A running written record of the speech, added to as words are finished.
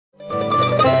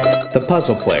The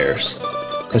Puzzle Players,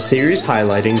 a series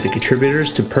highlighting the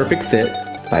contributors to Perfect Fit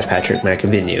by Patrick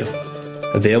McAvinue.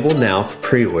 Available now for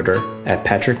pre-order at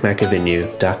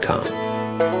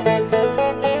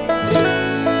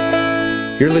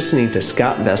patrickmcavinue.com. You're listening to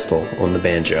Scott Vestal on the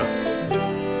banjo.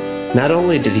 Not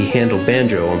only did he handle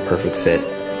banjo on Perfect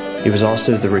Fit, he was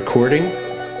also the recording,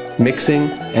 mixing,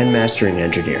 and mastering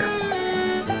engineer.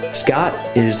 Scott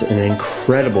is an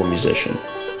incredible musician,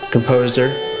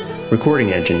 composer,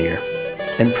 recording engineer,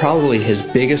 and probably his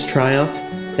biggest triumph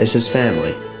is his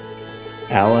family,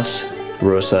 Alice,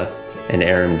 Rosa, and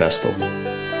Aaron Vestal.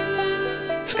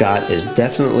 Scott is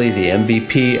definitely the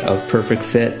MVP of Perfect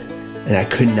Fit, and I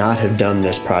could not have done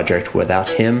this project without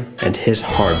him and his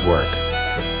hard work.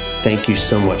 Thank you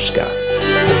so much, Scott.